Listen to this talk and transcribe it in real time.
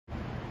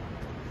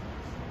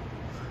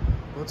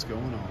What's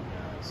going on,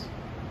 guys?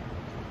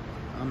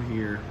 I'm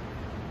here,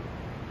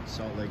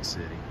 Salt Lake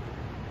City.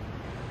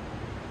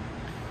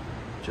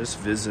 Just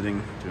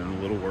visiting, doing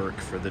a little work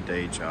for the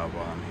day job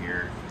while I'm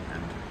here,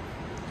 and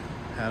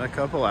had a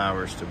couple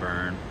hours to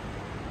burn.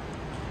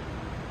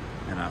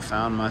 And I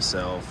found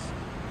myself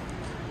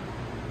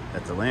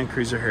at the Land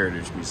Cruiser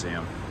Heritage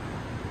Museum.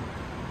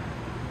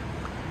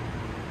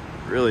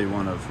 Really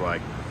one of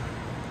like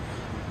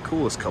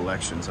coolest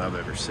collections I've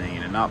ever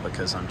seen, and not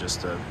because I'm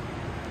just a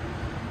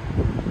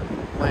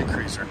Land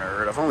Cruiser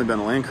nerd. I've only been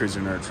a Land Cruiser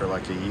nerd for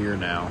like a year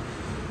now,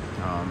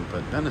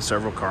 but been to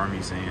several car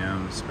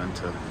museums, been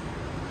to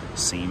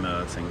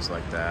SEMA, things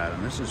like that,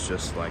 and this is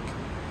just like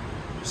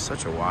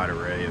such a wide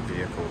array of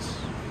vehicles.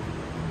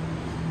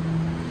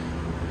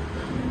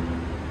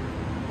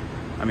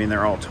 I mean,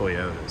 they're all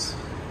Toyotas,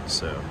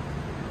 so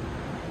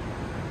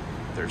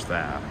there's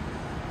that.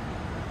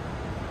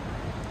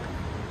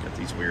 Got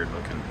these weird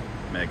looking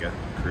mega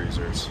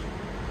cruisers.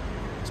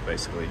 It's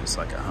basically just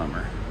like a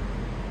Hummer.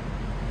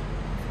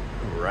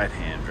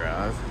 Right-hand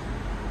drive.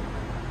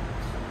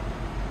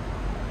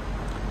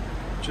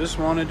 Just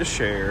wanted to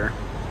share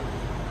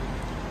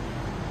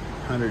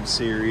 100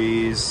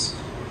 series.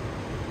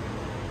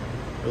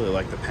 Really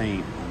like the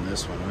paint on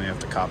this one. We have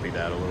to copy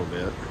that a little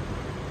bit.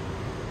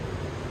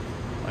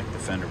 Like the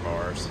fender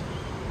bars.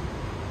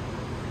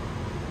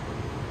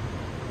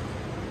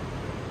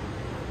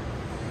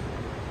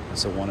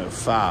 That's a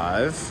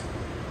 105.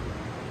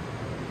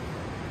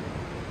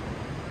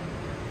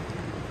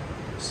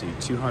 See,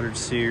 200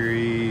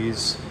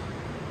 series.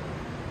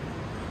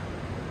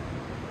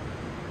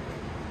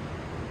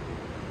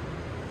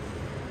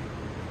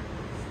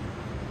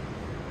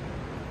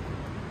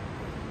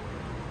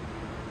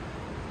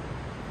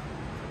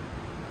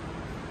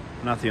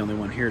 I'm not the only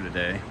one here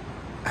today.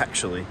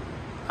 Actually,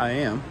 I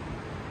am,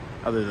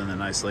 other than the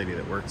nice lady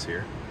that works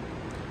here.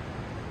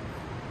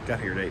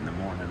 Got here at 8 in the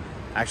morning.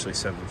 Actually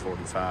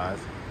 7:45.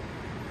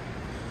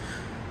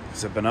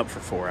 Because I've been up for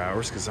 4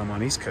 hours because I'm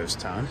on East Coast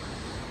time.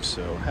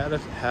 So had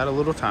a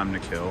little time to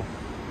kill.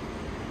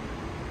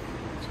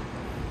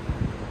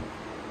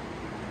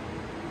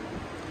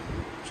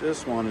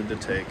 Just wanted to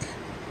take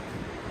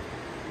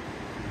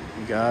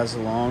you guys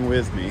along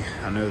with me.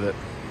 I know that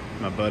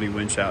my buddy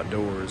Winch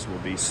Outdoors will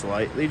be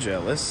slightly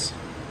jealous.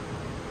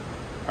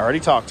 I already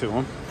talked to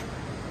him.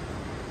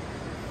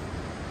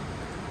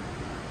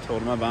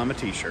 Told him I'd buy him a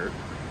t-shirt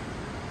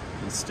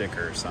and a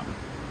sticker or something.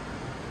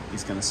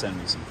 He's gonna send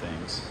me some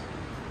things.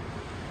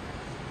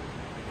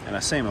 And I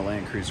say I'm a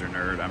Land Cruiser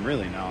nerd. I'm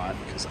really not,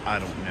 because I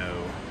don't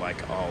know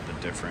like all the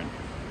different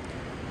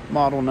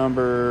model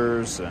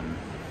numbers and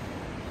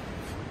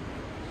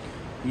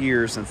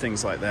years and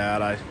things like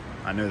that.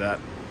 I know that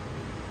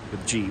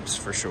with Jeeps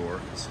for sure.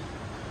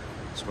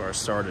 That's where I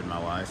started my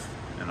life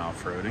in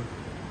off-roading.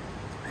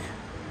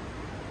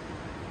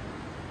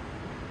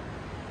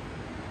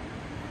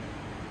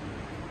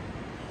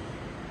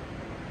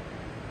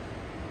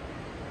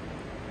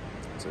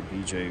 It's a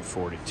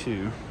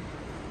BJ42.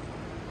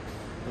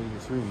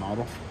 83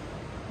 model.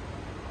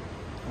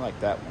 I like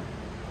that one.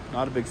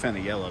 Not a big fan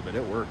of yellow, but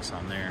it works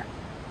on there.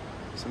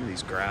 Some of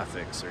these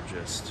graphics are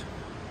just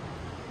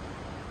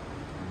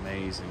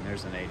amazing.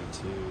 There's an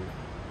 82.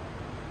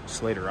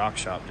 Slater Rock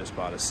Shop just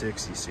bought a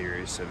 60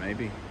 series, so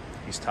maybe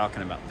he's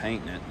talking about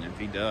painting it, and if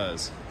he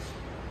does,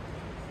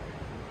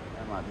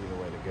 that might be the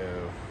way to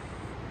go.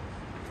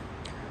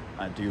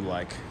 I do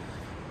like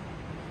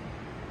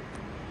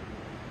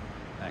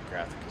that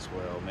graphic as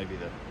well. Maybe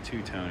the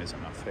two-tone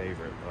isn't my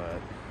favorite, but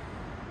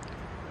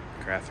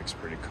the graphic's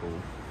pretty cool.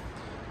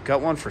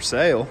 Got one for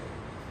sale.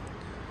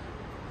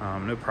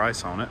 No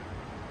price on it.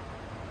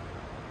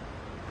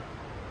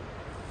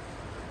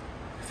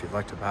 If you'd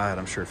like to buy it,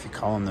 I'm sure if you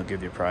call them, they'll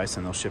give you a price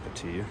and they'll ship it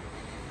to you.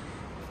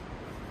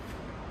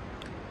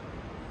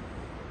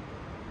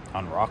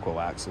 On Rockwell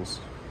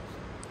axles.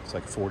 It's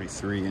like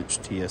 43-inch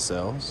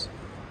TSLs.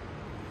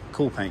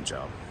 Cool paint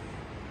job.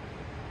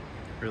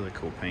 Really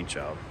cool paint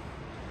job.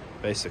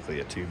 Basically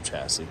a tube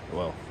chassis.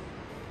 Well,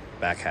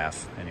 back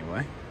half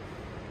anyway.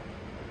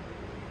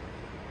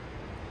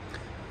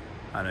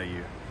 I know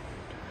you.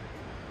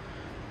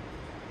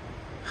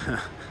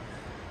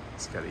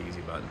 It's got an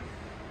easy button.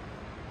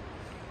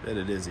 Bet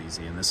it is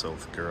easy in this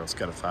old girl. It's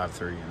got a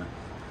 5.3 in it.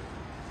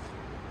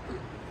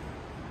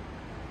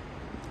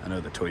 I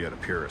know the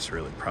Toyota purists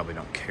really probably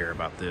don't care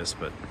about this,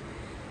 but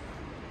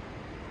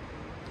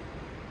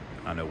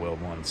I know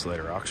Weld One and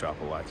Slater Rock Shop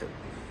will like it.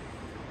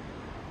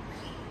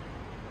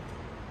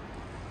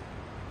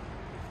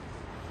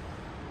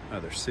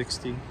 Another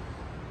 60.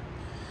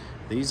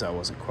 These I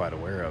wasn't quite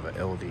aware of, a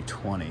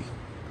LD20.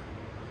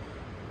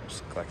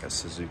 Just look like a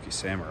Suzuki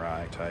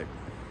Samurai type.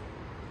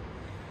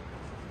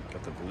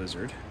 Got the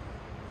Blizzard.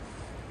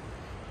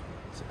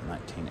 It's a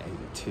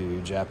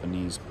 1982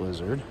 Japanese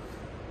Blizzard.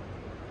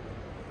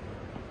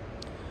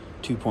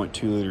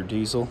 2.2 liter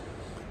diesel.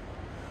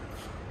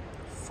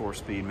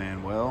 4-speed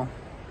manual.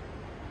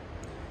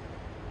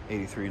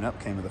 83 and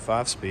up came with a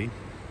 5-speed.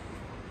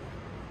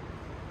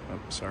 Oh,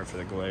 sorry for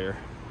the glare.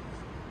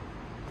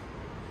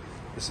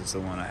 This is the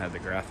one I had the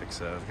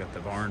graphics of. Got the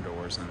barn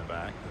doors in the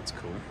back. That's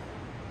cool.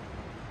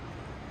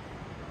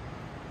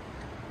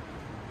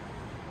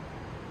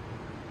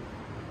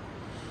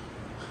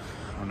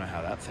 I don't know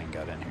how that thing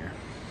got in here.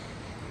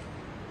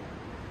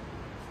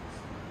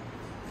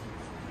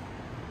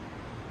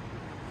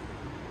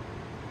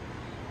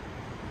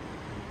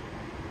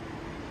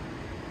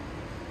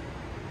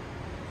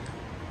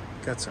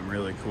 Got some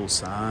really cool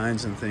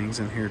signs and things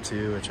in here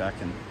too, which I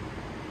can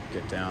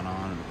get down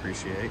on and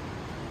appreciate.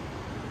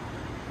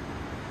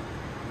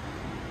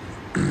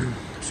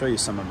 I'll show you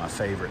some of my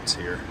favorites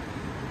here.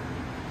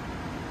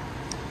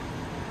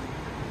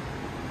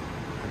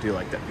 I do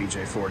like that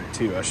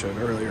BJ42 I showed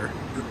earlier.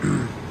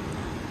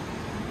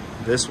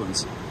 This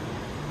one's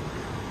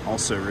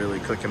also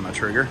really clicking my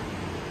trigger.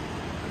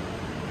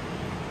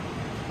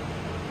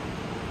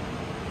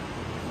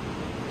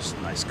 Just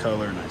nice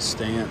color, nice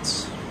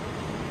stance.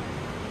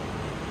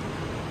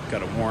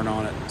 Got a warrant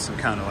on it, some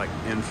kind of like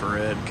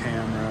infrared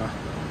camera.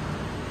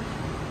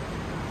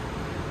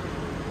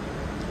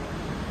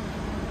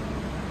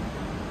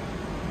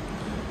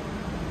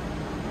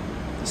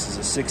 This is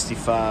a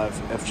 65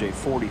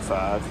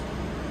 FJ45.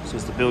 It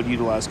says the build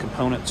utilized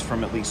components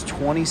from at least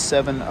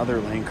 27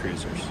 other Land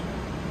Cruisers.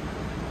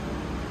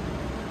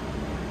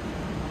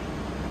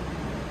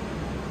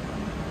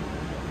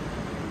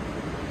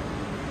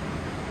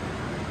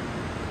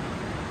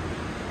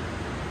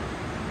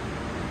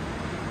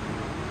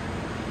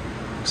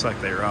 Looks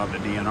like they robbed a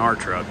DNR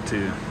truck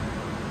too.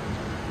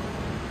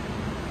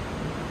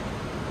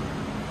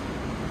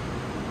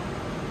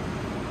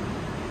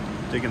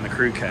 Digging the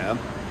crew cab.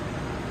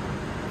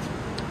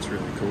 It's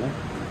really cool.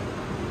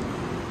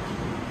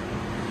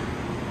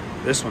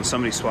 This one,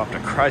 somebody swapped a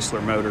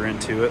Chrysler motor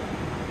into it.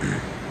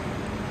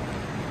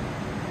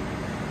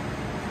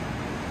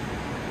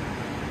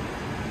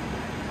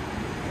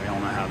 We all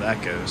know how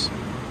that goes.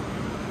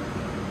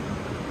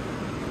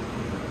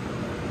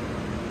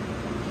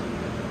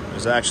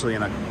 Was actually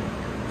in a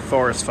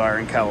forest fire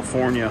in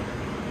California,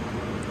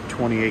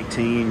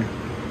 2018,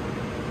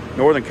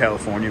 Northern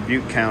California,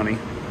 Butte County,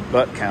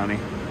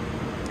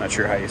 not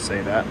sure how you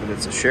say that, but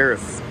it's a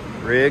sheriff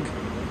rig,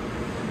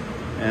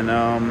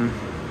 and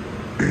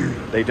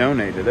they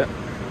donated it.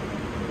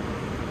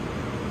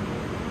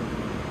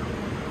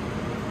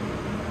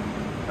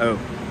 Oh,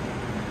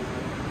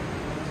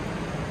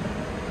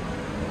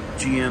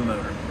 GM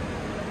motor.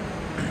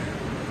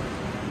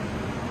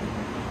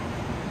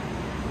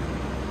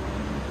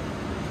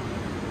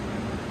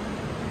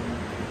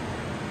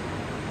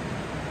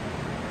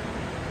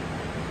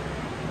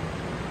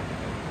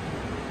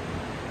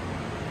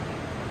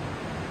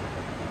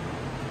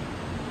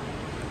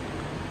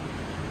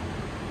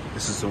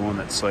 This is the one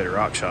that Slater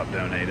Rock Shop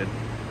donated.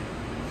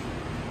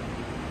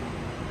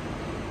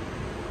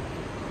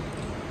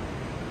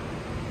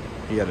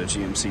 He had a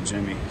GMC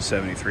Jimmy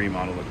 73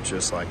 model look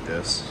just like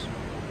this.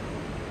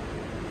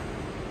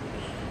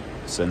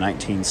 It's a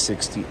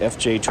 1960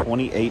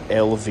 FJ28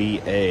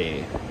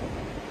 LVA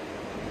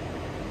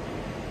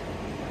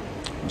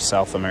from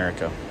South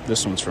America.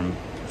 This one's from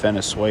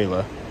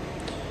Venezuela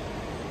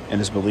and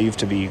is believed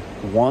to be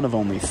one of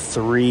only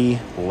 3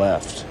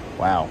 left.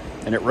 Wow.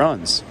 And it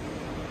runs.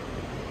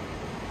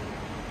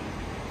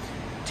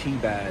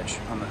 T-badge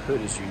on the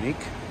hood is unique.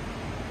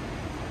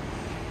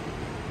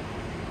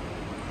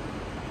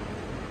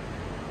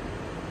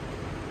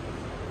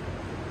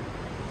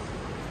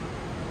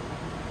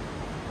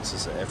 This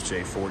is a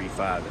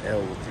FJ45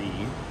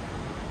 LV.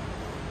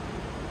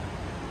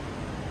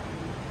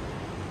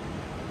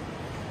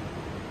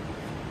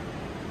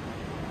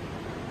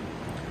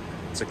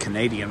 It's a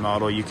Canadian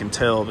model, you can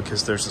tell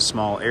because there's a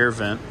small air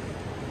vent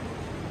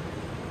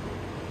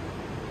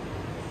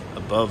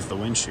above the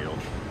windshield.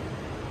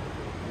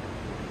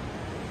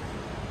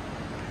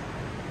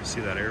 See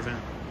that air vent?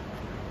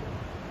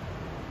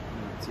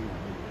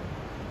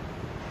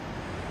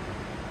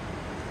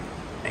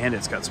 And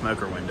it's got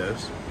smoker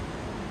windows.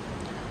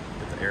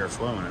 Get the air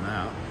flowing in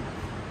that.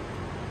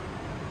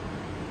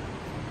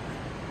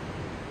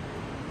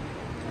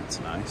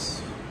 That's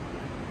nice.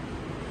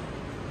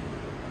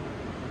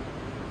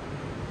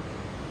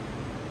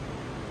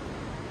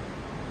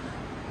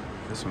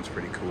 This one's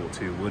pretty cool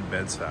too. Wood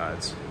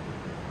bedsides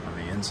on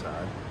the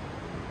inside.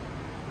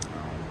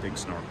 Big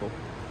snorkel.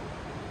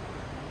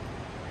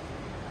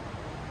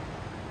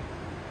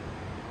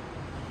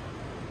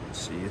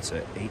 See, it's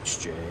a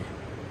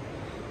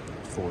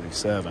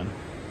HJ47.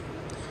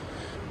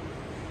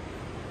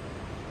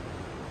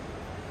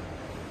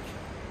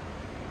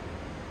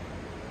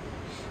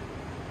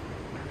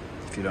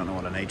 If you don't know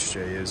what an HJ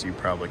is, you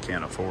probably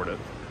can't afford it.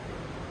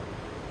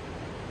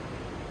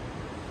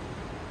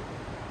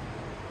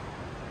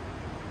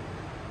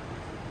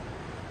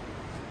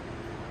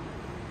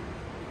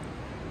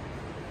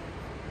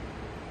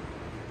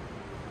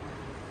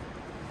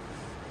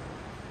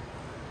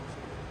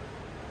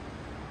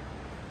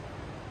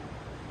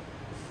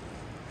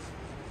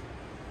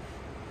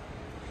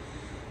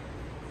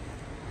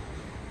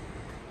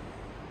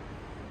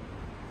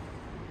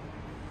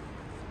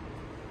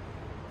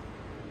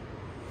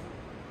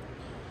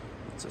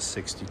 It's a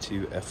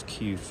 62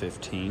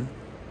 FQ15.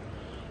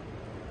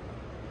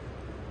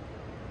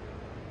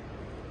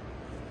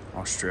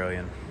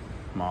 Australian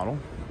model.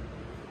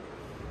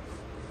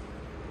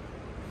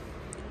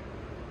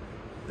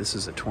 This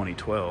is a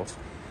 2012.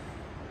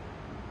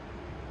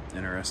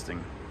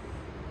 Interesting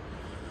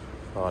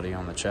body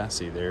on the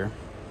chassis there.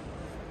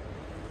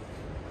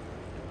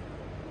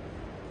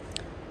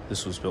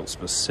 This was built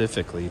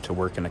specifically to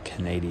work in a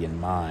Canadian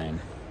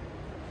mine.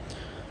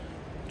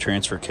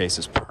 Transfer case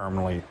is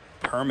permanently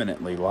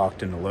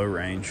locked in the low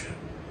range.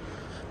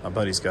 My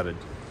buddy's got a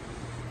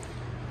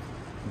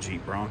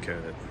Jeep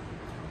Bronco that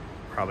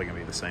probably gonna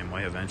be the same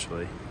way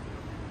eventually.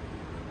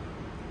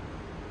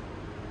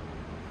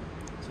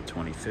 It's a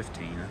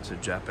 2015. That's a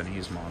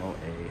Japanese model,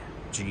 a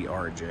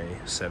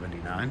GRJ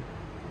 79.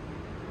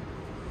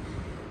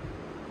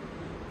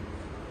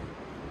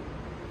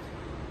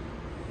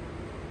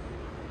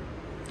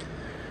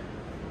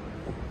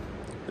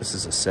 This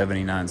is a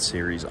 79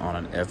 series on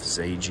an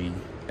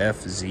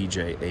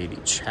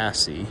FZJ80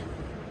 chassis.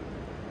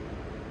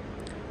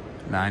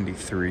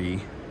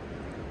 93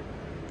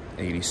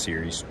 80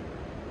 series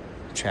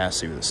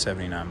chassis with a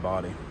 79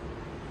 body.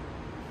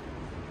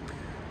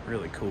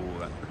 Really cool.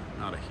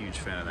 Not a huge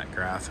fan of that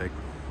graphic.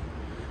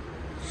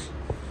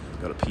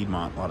 Go to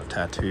Piedmont, a lot of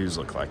tattoos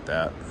look like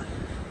that.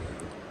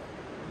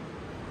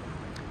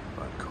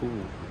 But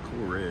cool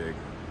rig.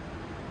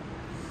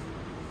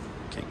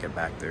 Can't get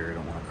back there,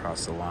 don't want to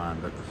cross the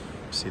line, but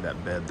see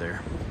that bed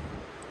there.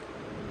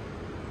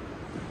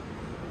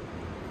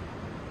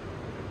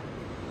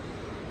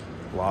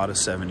 A lot of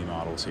 70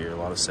 models here, a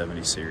lot of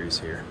 70 series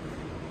here.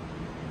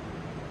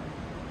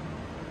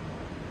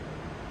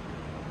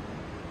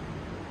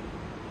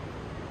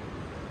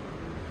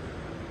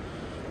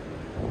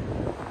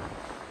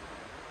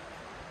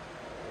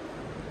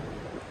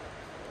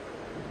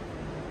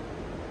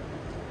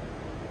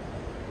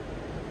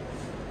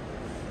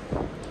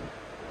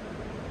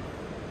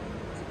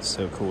 It's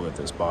so cool that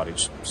this body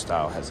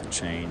style hasn't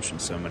changed in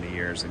so many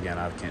years. Again,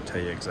 I can't tell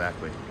you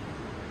exactly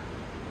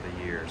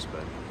the years,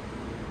 but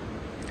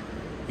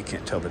you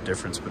can't tell the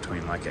difference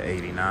between like an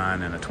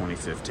 89 and a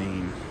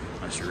 2015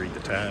 unless you read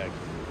the tag.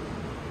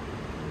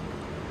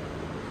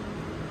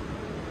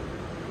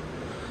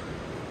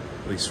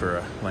 At least for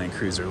a Land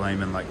Cruiser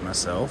layman like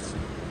myself.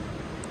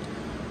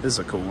 This is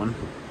a cool one.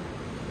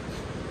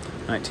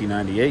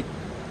 1998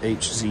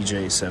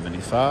 HZJ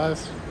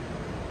 75.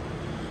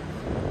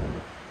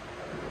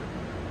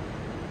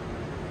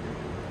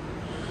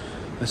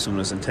 This one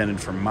was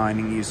intended for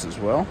mining use as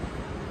well.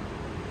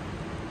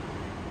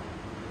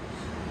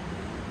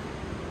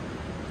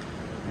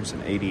 There's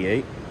an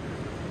 88.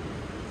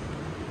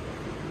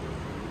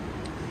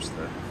 There's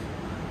the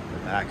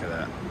back of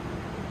that.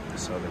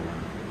 This other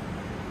one.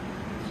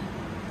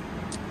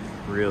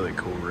 Really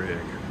cool rig.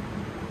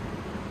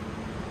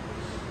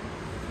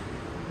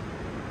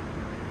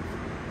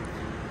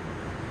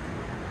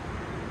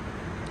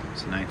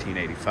 It's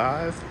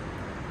 1985.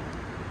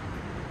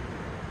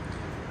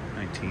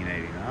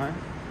 1989.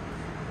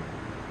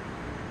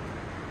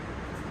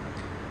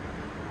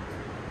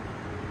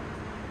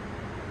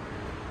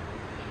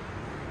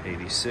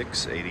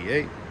 '86,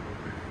 '88.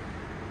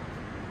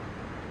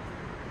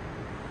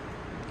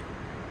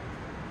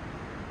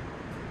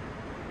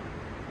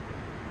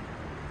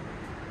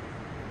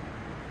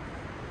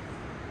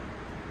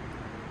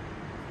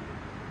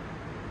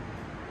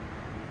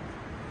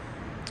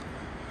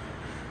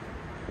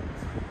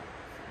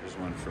 There's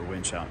one for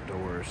Winch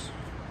Outdoors.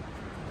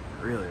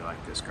 Really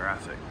like this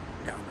graphic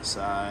down the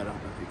side. I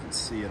don't know if you can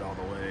see it all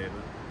the way,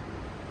 but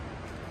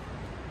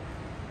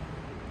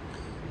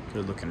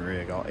good looking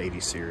rig. All 80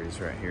 series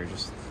right here,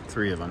 just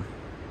 3 of them.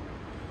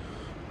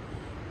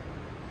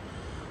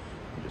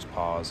 You just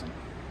pause and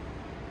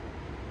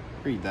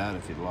read that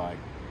if you'd like.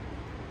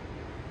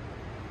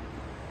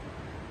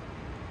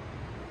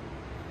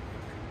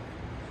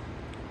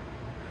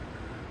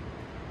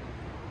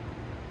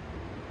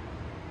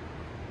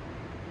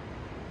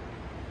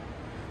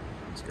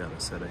 It's got a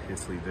set of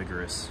Hifley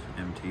Vigorous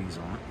MTs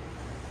on it.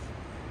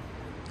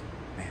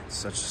 Man,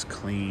 such a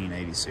clean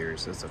 80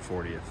 series. That's the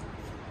 40th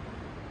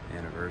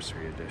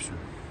anniversary edition.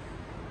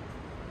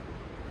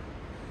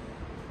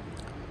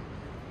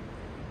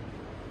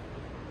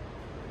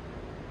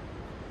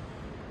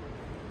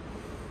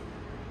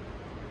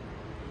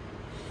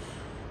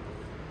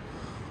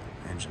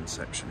 Engine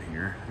section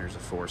here. There's a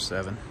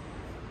 4.7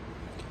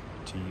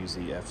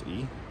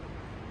 TUZFE.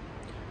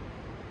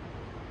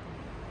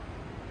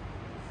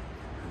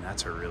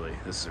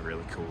 This is a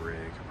really cool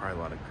rig. Probably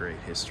a lot of great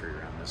history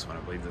around this one.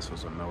 I believe this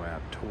was a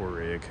Moab tour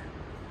rig.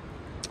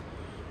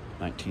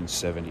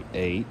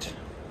 1978.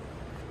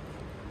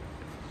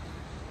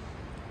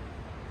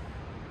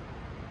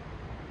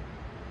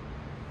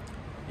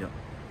 Yep.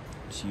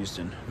 It's used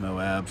in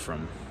Moab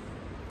from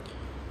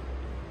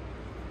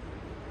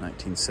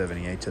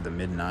 1978 to the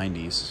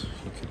mid-90s.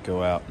 You could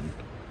go out and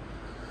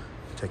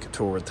take a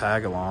tour with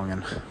Tag Along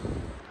and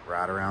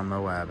ride around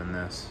Moab in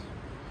this.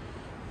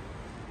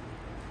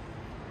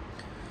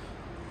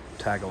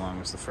 Tag Along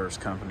was the first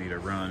company to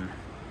run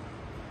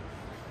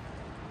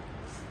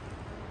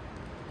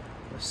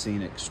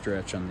scenic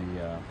stretch on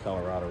the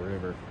Colorado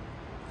River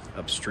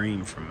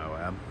upstream from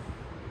Moab.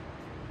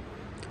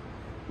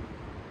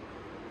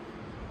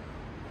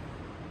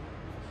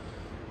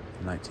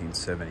 In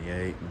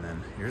 1978, and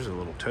then here's a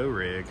little tow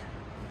rig,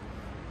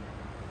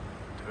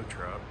 tow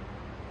truck.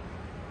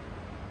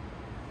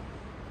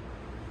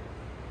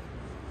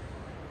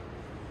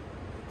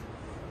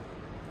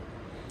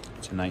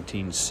 It's a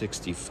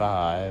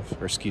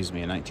 1965, or excuse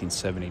me, in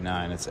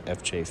 1979. It's a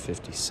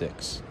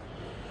FJ56.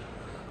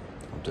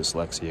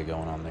 Dyslexia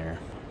going on there.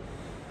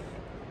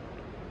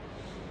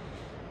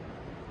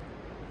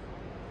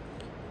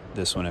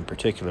 This one in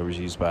particular was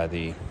used by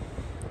the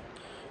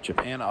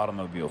Japan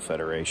Automobile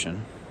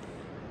Federation.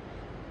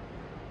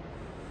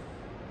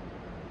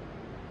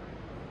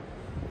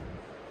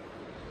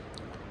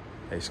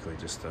 Basically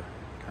just a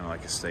kind of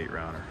like a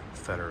state-run or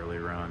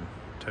federally run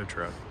tow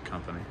truck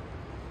company.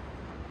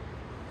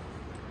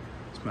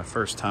 It's my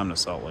first time to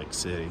Salt Lake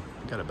City.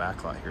 I've got a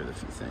backlight here with a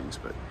few things,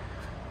 but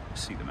you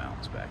see the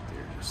mountains back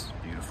there, just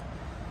beautiful.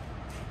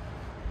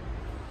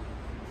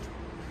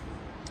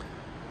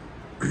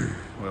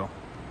 Well,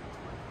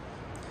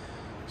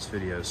 this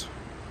video's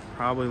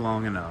probably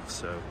long enough,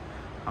 so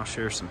I'll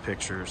share some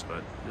pictures,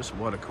 but just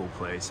what a cool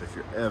place. If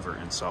you're ever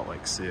in Salt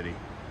Lake City,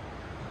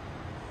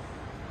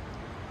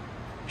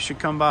 you should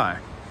come by.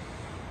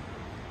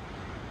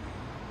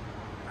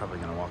 Probably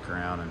gonna walk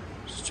around and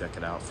just check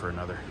it out for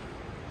another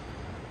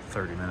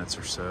 30 minutes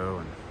or so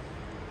and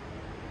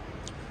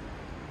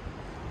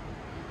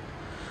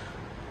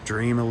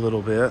dream a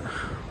little bit,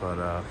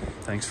 but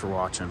thanks for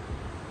watching.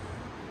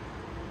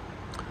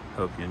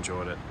 Hope you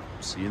enjoyed it.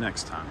 See you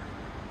next time.